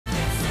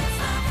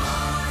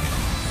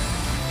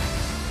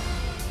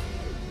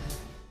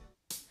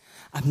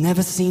I've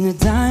never seen a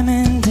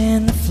diamond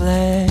in the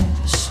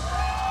flesh.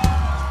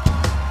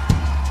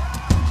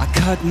 I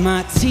cut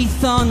my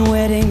teeth on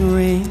wedding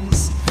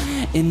rings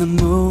in the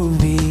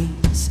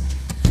movies,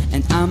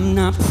 and I'm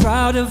not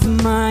proud of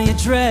my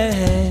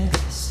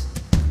address.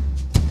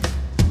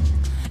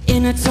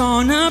 In a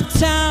torn up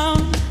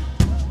town,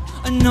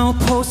 no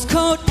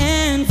postcode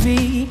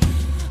envy,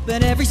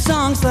 but every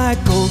song's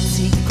like gold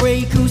teeth,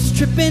 grey goose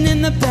tripping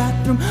in the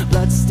bathroom,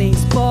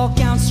 bloodstains, ball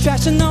gowns,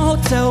 trash in the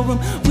hotel room.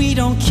 We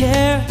don't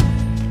care.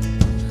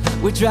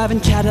 We're driving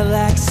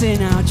Cadillacs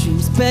in our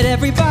dreams, but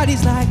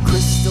everybody's like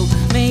crystal,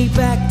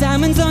 Maybach,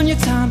 diamonds on your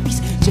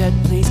timepiece, jet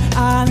planes,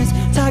 islands,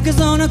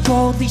 tigers on a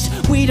gold leash.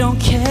 We don't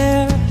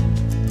care.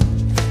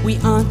 We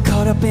aren't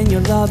caught up in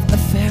your love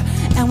affair,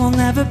 and we'll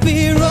never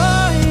be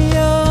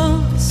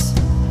royals.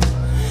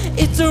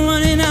 It's a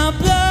running out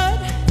blood.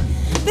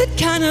 That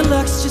kind of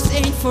luck's just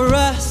ain't for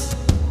us.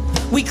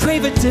 We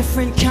crave a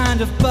different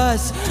kind of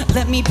buzz.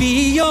 Let me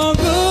be your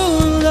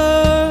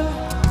ruler.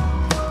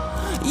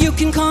 You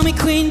can call me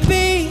Queen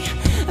Bee,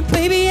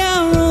 baby,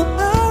 I'll rule,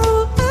 I'll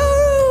rule, I'll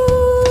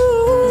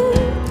rule.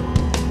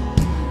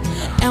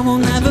 And we'll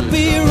never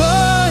be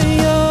royals.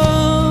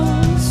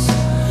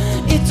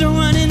 It's a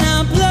running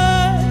out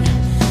blood.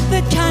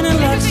 That kind of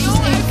luck's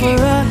just ain't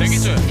for us.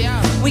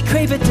 We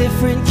crave a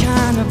different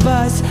kind of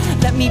buzz.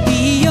 Let me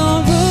be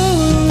your ruler.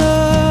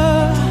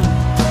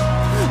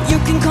 You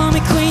can call me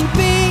Queen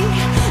Bee,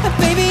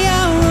 baby,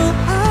 I'll rule,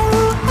 I'll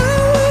rule,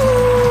 I'll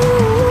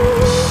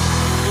rule.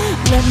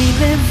 Let me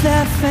live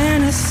that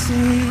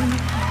fantasy.